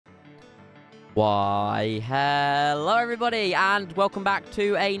Why, hello everybody, and welcome back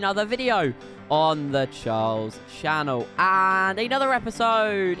to another video on the Charles channel, and another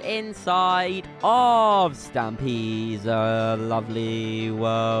episode inside of Stampy's lovely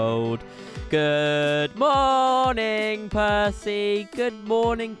world. Good morning, Percy. Good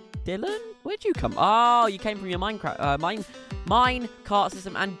morning, Dylan. Where'd you come? Oh, you came from your mine cart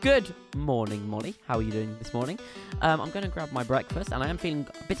system. And good morning, Molly. How are you doing this morning? I'm going to grab my breakfast, and I am feeling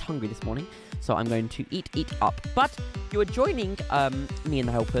a bit hungry this morning, so I'm going to eat up. But you are joining me and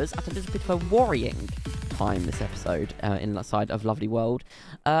the helpers at a little bit of a worrying time this episode inside of Lovely World.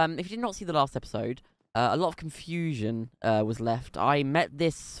 If you did not see the last episode, a lot of confusion was left. I met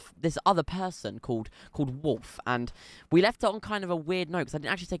this other person called Wolf, and we left it on kind of a weird note because I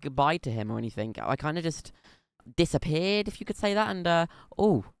didn't actually say goodbye to him or anything. I kind of just disappeared, if you could say that. And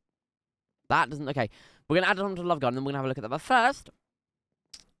oh, that doesn't. Okay, we're gonna add it onto the Love Gun, and then we're gonna have a look at that. But first,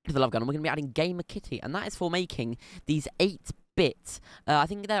 to the Love Gun, we're gonna be adding Gamer Kitty, and that is for making these 8-bit. I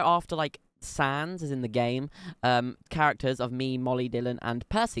think they're after like Sans, as in the game, characters of me, Molly, Dylan, and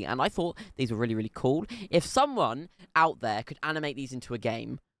Percy, and I thought these were really, really cool. If someone out there could animate these into a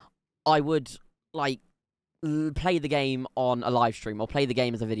game, I would, like, play the game on a live stream, or play the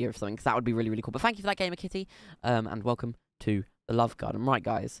game as a video or something, because that would be really, really cool. But thank you for that, Gamer Kitty, and welcome to the Love Garden. Right,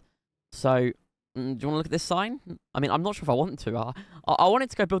 guys, so, do you want to look at this sign? I mean, I'm not sure if I want to. I wanted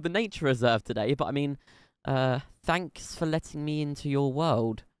to go build the nature reserve today, but I mean, thanks for letting me into your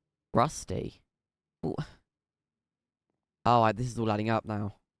world. Rusty. Ooh. Oh, this is all adding up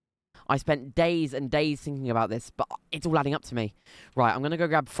now. I spent days and days thinking about this, but it's all adding up to me. Right, I'm going to go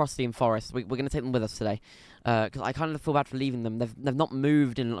grab Frosty and Forrest. We're going to take them with us today. Because I kind of feel bad for leaving them. They've not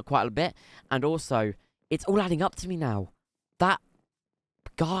moved in quite a bit. And also, it's all adding up to me now. That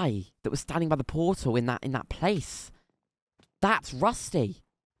guy that was standing by the portal in that place. That's Rusty.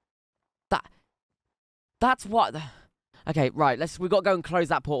 That's what... Okay, right, we got to go and close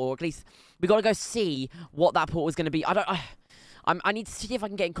that portal, or at least we got to go see what that portal is going to be. I need to see if I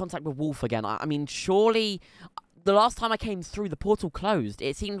can get in contact with Wolf again. I mean, surely the last time I came through, the portal closed.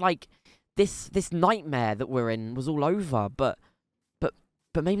 It seemed like this nightmare that we're in was all over, but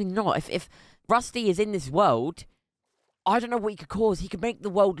maybe not. If Rusty is in this world, I don't know what he could cause. He could make the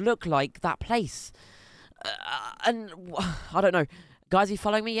world look like that place. And I don't know. Guys, are you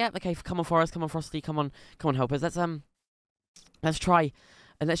following me yet? Okay, come on, Forrest, come on, Frosty, come on, help us. Let's try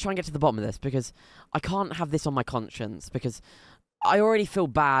and get to the bottom of this, because I can't have this on my conscience, because I already feel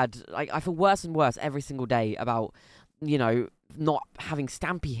bad. Like, I feel worse and worse every single day about, you know, not having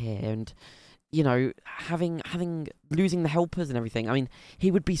Stampy here, and, you know, losing the helpers and everything. I mean,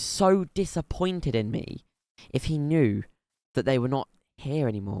 he would be so disappointed in me if he knew that they were not here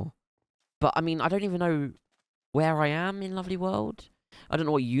anymore. But, I mean, I don't even know where I am in Lovely World. I don't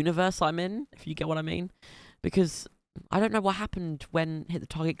know what universe I'm in, if you get what I mean. Because I don't know what happened when Hit the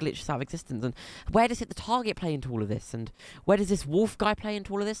Target glitched out of existence, and where does Hit the Target play into all of this, and where does this Wolf guy play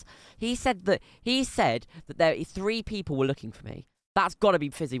into all of this? He said that there 3 people were looking for me. That's got to be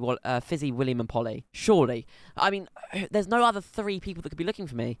Fizzy, William, and Polly. Surely. I mean, there's no other 3 people that could be looking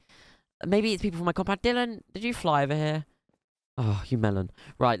for me. Maybe it's people from my compound. Dylan, did you fly over here? Oh, you melon.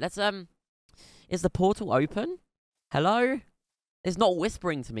 Right, let's, is the portal open? Hello? It's not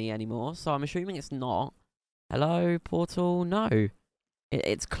whispering to me anymore, so I'm assuming it's not. Hello, portal? No.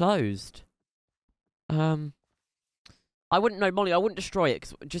 It's closed. I wouldn't know, Molly, I wouldn't destroy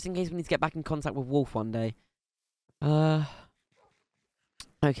it, just in case we need to get back in contact with Wolf one day.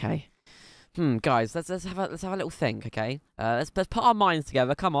 Okay. Guys, let's have a little think, okay? Let's put our minds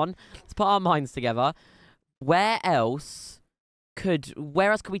together. Come on. Let's put our minds together. Where else could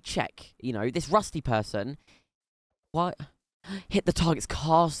we check? You know, this Rusty person. What? Hit the Target's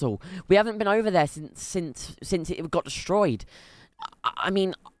castle. We haven't been over there since it got destroyed. I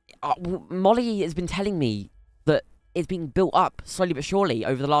mean, Molly has been telling me that it's been built up slowly but surely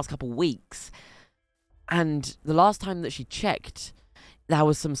over the last couple of weeks. And the last time that she checked, there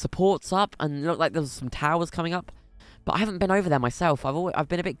was some supports up, and it looked like there was some towers coming up. But I haven't been over there myself. I've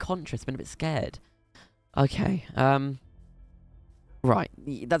been a bit conscious, been a bit scared. Okay. Right.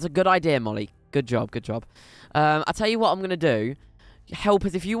 That's a good idea, Molly. Good job, good job. I'll tell you what I'm going to do.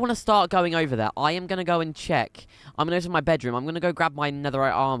 Helpers, if you want to start going over there, I am going to go and check. I'm going to go to my bedroom. I'm going to go grab my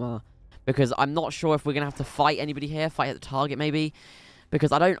netherite armor, because I'm not sure if we're going to have to fight anybody here. Fight at the target, maybe.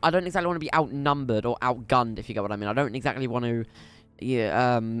 Because I don't exactly want to be outnumbered or outgunned, if you get what I mean. I don't exactly want to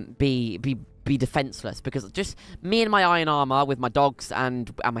be defenseless, because just me and my iron armor with my dogs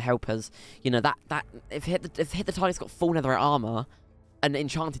and my helpers, you know, that if hit the target's got full netherite armor and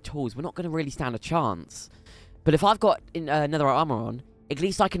enchanted tools, we're not going to really stand a chance. But if I've got netherite armor on, At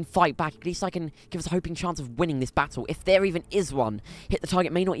least I can fight back. At least I can give us a hoping chance of winning this battle. If there even is one. Hit the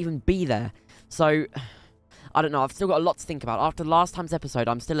target may not even be there. So, I don't know. I've still got a lot to think about. After last time's episode,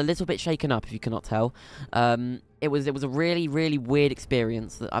 I'm still a little bit shaken up, if you cannot tell. It was a really, really weird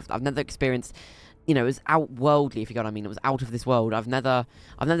experience that I've never experienced. You know, it was outworldly, if you get what I mean. It was out of this world. I've never,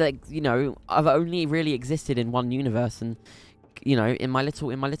 you know, I've only really existed in one universe, and you know, in my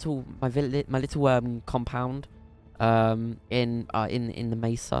little compound, in the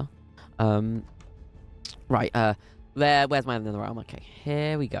mesa. Right. Where's my other realm? Okay,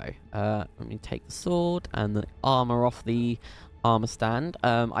 here we go. Let me take the sword and the armor off the armor stand.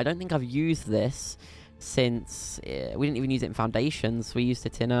 I don't think I've used this since we didn't even use it in Foundations. We used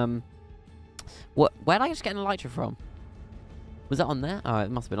it in where did I just get an elytra from? Was that on there? Oh, it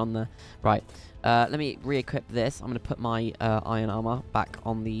must have been on there. Right. Let me re-equip this. I'm gonna put my iron armor back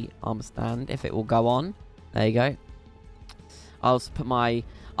on the armor stand if it will go on. There you go. I'll also put my.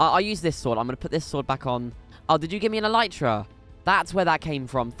 I'll use this sword. I'm gonna put this sword back on. Oh, did you give me an elytra? That's where that came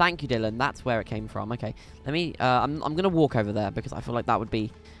from. Thank you, Dylan. That's where it came from. Okay. Let me. I'm gonna walk over there because I feel like that would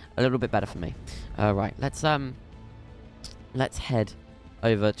be a little bit better for me. Right. Let's head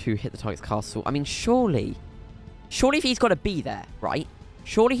over to Hit the Target's castle. I mean, surely if he's got to be there, right?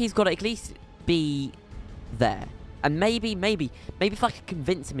 Surely he's got to at least be there. And maybe if I could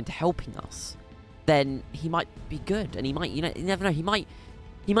convince him into helping us, then he might be good, and he might, you know, you never know. He might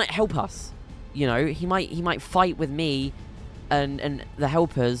help us. You know, he might fight with me and the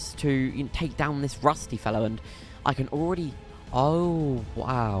helpers to, you know, take down this rusty fellow, and I can already. Oh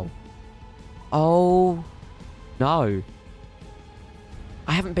wow. Oh no.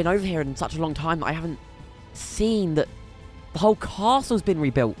 I haven't been over here in such a long time. I haven't seen that the whole castle's been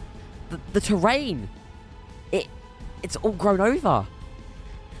rebuilt. The terrain, it's all grown over.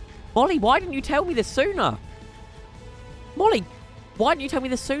 Molly, why didn't you tell me this sooner? Molly, why didn't you tell me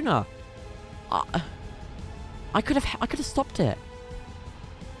this sooner? I could have stopped it.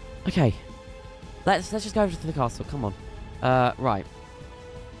 Okay, let's just go over to the castle. Come on. Right.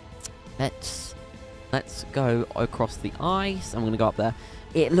 Let's go across the ice. I'm gonna go up there.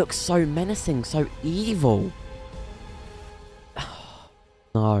 It looks so menacing, so evil.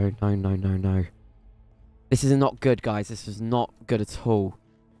 No. This is not good, guys. This is not good at all.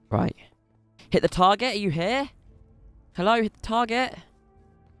 Right. Hit the target. Are you here? Hello, hit the target.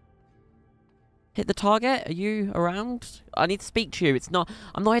 Hit the target. Are you around? I need to speak to you.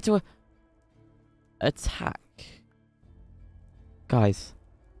 I'm not here to attack. Guys.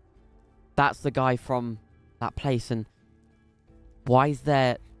 That's the guy from that place, and why is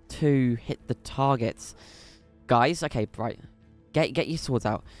there two hit the targets? Guys, okay, right. Get your swords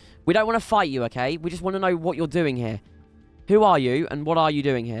out. We don't want to fight you, okay? We just want to know what you're doing here. Who are you, and what are you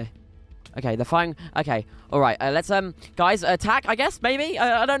doing here? Okay, they're firing. Okay, all right. Let's guys, attack. I guess maybe.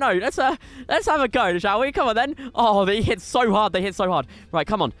 I don't know. Let's have a go, shall we? Come on then. Oh, they hit so hard. Right,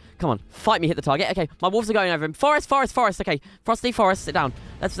 come on. Fight me. Hit the target. Okay, my wolves are going over him. Forest. Okay, Frosty, Forest, sit down.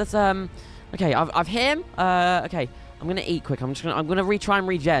 Let's Okay, I've hit him. Okay, I'm gonna eat quick. I'm gonna retry and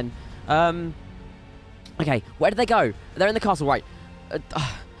regen. Okay, where did they go? They're in the castle, right?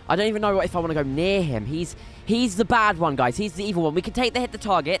 I don't even know if I want to go near him. He's the bad one, guys. He's the evil one. We can take the hit the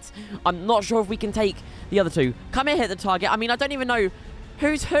targets. I'm not sure if we can take the other two. Come here, hit the target. I mean, I don't even know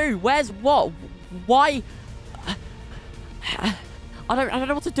who's who. Where's what? Why? I don't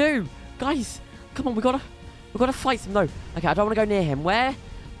know what to do, guys. Come on, we gotta fight some. No. Okay, I don't want to go near him. Where?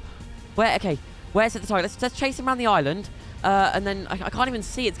 Okay, where's hit the target? Let's chase him around the island. And then I can't even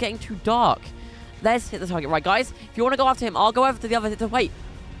see. It's getting too dark. Let's hit the target, right, guys? If you want to go after him, I'll go over to the other. Wait.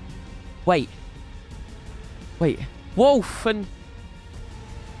 Wolf and...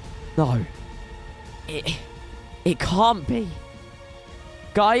 No. It can't be.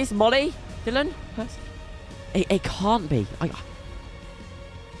 Guys, Molly? Dylan? It can't be.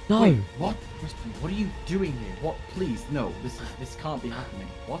 No. Wait, what? What are you doing here? What? Please, no. This can't be happening.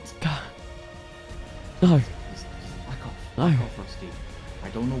 What? No. Back off, Rusty. I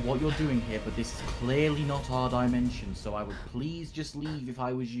don't know what you're doing here, but this is clearly not our dimension, so I would please just leave if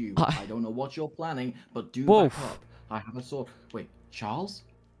I was you. I don't know what you're planning, but do back up. I have a sword. Wait, Charles?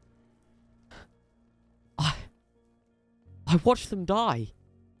 I watched them die.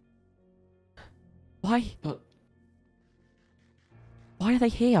 Why? But why are they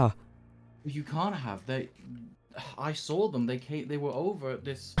here? You can't have. I saw them. They were over at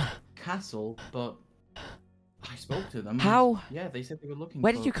this castle, but I spoke to them. How? Yeah, they said they were looking.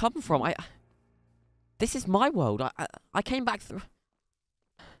 Where did you come from? This is my world. I came back through.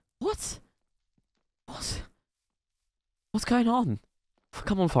 What? What's going on?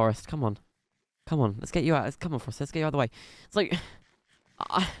 Come on, Forrest. Come on. Let's get you out. Come on, Forrest. Let's get you out of the way. It's like,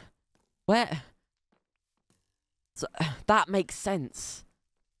 Where? So, that makes sense.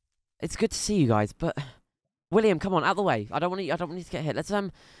 It's good to see you guys, but William, come on, out of the way. I don't want you to get hit.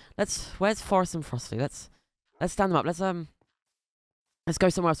 Where's Forrest and Frosty? Let's stand them up. Let's go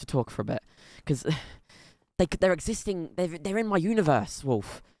somewhere else to talk for a bit, because they're existing. They're in my universe,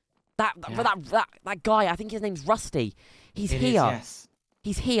 Wolf. That guy. I think his name's Rusty. He's here. Yes.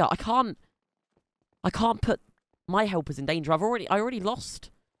 He's here. I can't put my helpers in danger. I already lost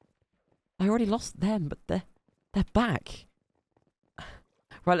them, but they're back.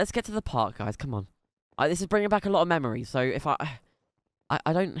 Right, let's get to the park, guys. Come on. This is bringing back a lot of memories. So if I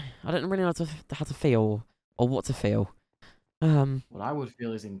don't really know how to feel or what to feel. What I would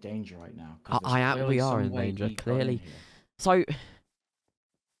feel is in danger right now. We are in danger, clearly. So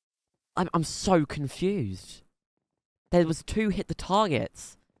I'm so confused. There was 2 hit the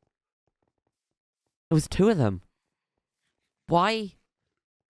targets. There was 2 of them. Why?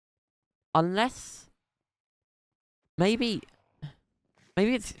 Unless maybe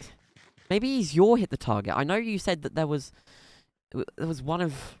he's your hit the target. I know you said that there was one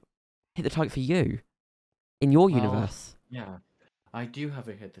of hit the target for you in your universe. Yeah, I do have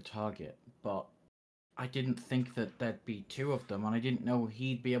a hit the target, but I didn't think that there'd be 2 of them, and I didn't know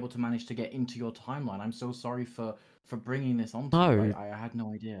he'd be able to manage to get into your timeline. I'm so sorry for bringing this on to you. I had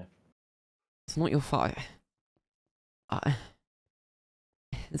no idea. It's not your fault.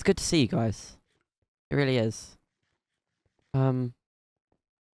 It's good to see you guys. It really is. We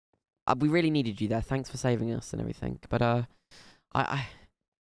really needed you there. Thanks for saving us and everything. But I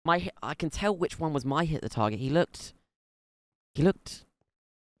can tell which one was my hit the target. He looked not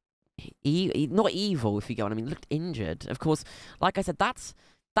evil, if you get what I mean. He looked injured. Of course, like I said, that's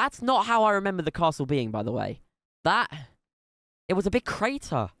not how I remember the castle being, by the way. It was a big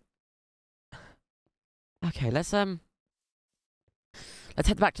crater. Okay, let's head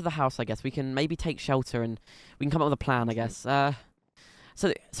back to the house, I guess. We can maybe take shelter and we can come up with a plan, I guess. So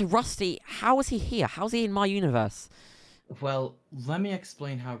Rusty, how is he here? How's he in my universe? Well, let me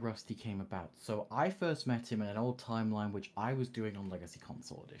explain how Rusty came about. So I first met him in an old timeline which I was doing on Legacy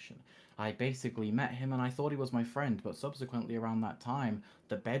Console Edition. I basically met him and I thought he was my friend, but subsequently around that time,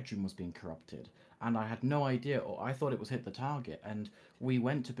 the bedroom was being corrupted. And I had no idea, or I thought it was hit the target, and we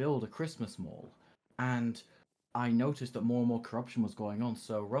went to build a Christmas mall. And I noticed that more and more corruption was going on,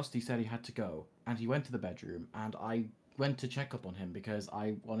 so Rusty said he had to go, and he went to the bedroom, and I went to check up on him because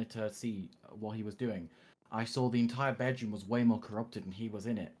I wanted to see what he was doing. I saw the entire bedroom was way more corrupted and he was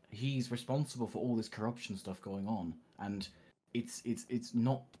in it. He's responsible for all this corruption stuff going on, and it's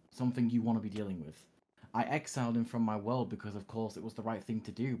not something you want to be dealing with. I exiled him from my world because of course it was the right thing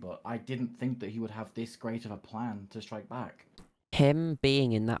to do, but I didn't think that he would have this great of a plan to strike back. Him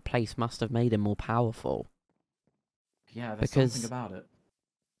being in that place must have made him more powerful. Yeah, there's something about it.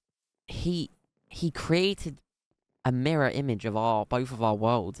 He created a mirror image of both of our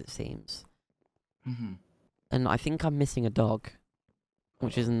worlds, it seems. Mm-hmm. And I think I'm missing a dog,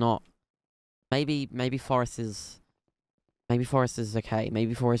 which is not. Maybe Forrest is okay.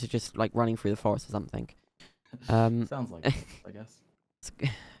 Maybe Forrest is just like running through the forest or something. Sounds like it, I guess.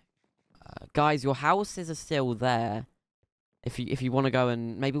 Guys, your houses are still there. If you want to go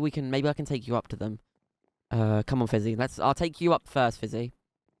and maybe I can take you up to them. Come on, Fizzy. I'll take you up first, Fizzy.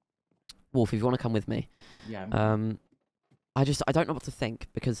 Wolf, if you want to come with me. Yeah. I don't know what to think,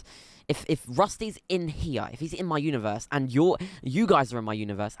 because if Rusty's in here, if he's in my universe, and you guys are in my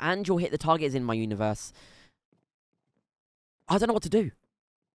universe, and your hit the target is in my universe, I don't know what to do.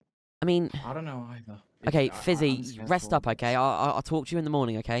 I mean, I don't know either. Okay, Fizzy, rest up, okay? I'll talk to you in the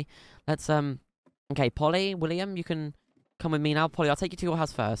morning, okay? Let's okay, Polly, William, you can come with me now. Polly, I'll take you to your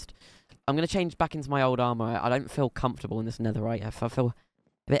house first. I'm gonna change back into my old armor. I don't feel comfortable in this netherite. I feel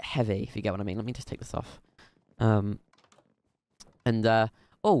a bit heavy, if you get what I mean. Let me just take this off.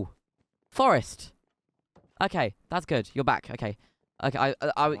 Oh, Forrest. Okay, that's good. You're back. Okay.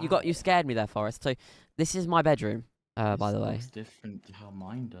 Wow. You scared me there, Forrest. So this is my bedroom. By the way. It's different to how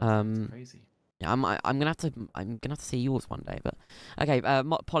mine does. It's crazy. Yeah, I'm gonna have to see yours one day. But okay,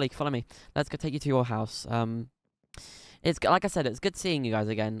 Polly, follow me. Let's go take you to your house. It's like I said, it's good seeing you guys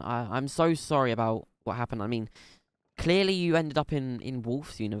again. I'm so sorry about what happened. I mean, clearly you ended up in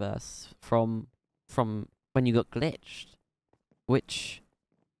Wolf's universe from when you got glitched, which,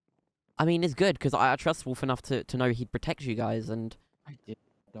 I mean, is good because I trust Wolf enough to know he'd protect you guys, and I did.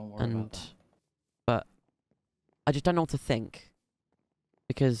 Don't worry about that. But I just don't know what to think,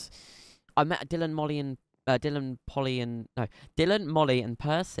 because I met Dylan, Molly, and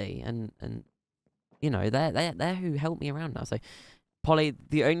Percy, and you know they're who helped me around now. So, Polly,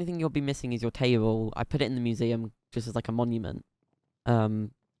 the only thing you'll be missing is your table. I put it in the museum just as like a monument.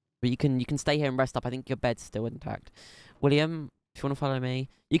 But you can stay here and rest up. I think your bed's still intact. William, if you want to follow me,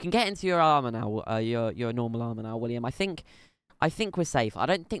 you can get into your armor now. Your normal armor now, William. I think we're safe. I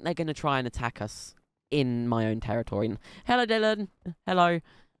don't think they're gonna try and attack us in my own territory. And hello, Dylan. Hello.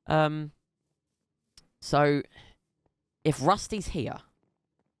 So if Rusty's here,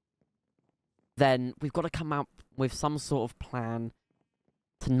 then we've got to come out with some sort of plan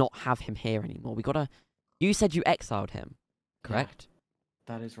to not have him here anymore. We gotta. You said you exiled him, correct?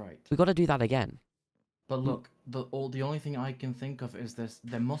 Yeah, that is right. We got to do that again. But look, the only thing I can think of is this: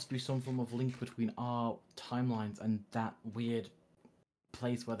 there must be some form of link between our timelines and that weird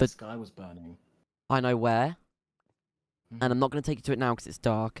place where the sky was burning. I know where, and I'm not going to take you to it now because it's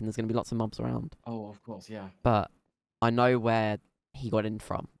dark and there's going to be lots of mobs around. Oh, of course, yeah. But I know where he got in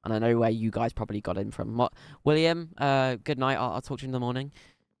from, and I know where you guys probably got in from. William, good night. I'll talk to you in the morning.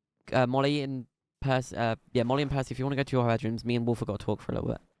 Molly and Percy, Molly and Percy, if you want to go to your bedrooms, me and Wolf have got to talk for a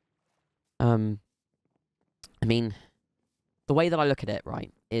little bit. I mean, the way that I look at it,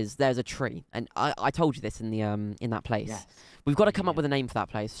 right, is there's a tree, and I told you this in the in that place. Yes. We've got to come up with a name for that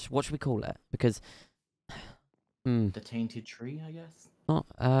place. What should we call it? Because the Tainted Tree, I guess. Not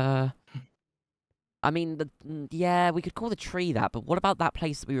I mean, we could call the tree that, but what about that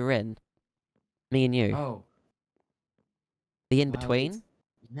place that we were in? Me and you. Oh. The in-between?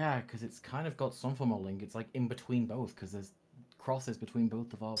 Yeah, because it's kind of got some form of link. It's like in between both, because there's crosses between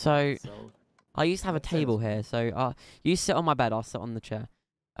both of our so so I used to have a table here, so you sit on my bed, I'll sit on the chair.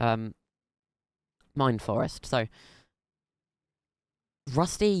 Mine Forest. So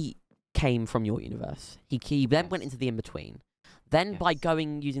Rusty came from your universe. He then went into the in-between. Then by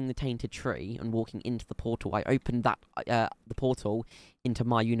using the Tainted Tree and walking into the portal, I opened that the portal into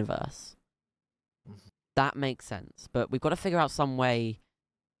my universe. That makes sense. But we've got to figure out some way,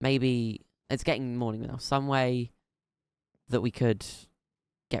 maybe it's getting morning now, some way that we could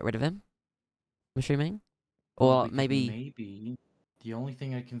get rid of him. I'm assuming. Or maybe the only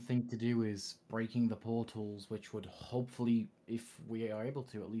thing I can think to do is breaking the portals, which would hopefully, if we are able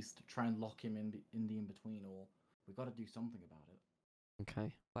to, at least try and lock him in the in-between, or we've got to do something about it.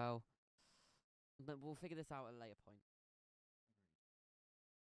 Okay, well, we'll figure this out at a later point.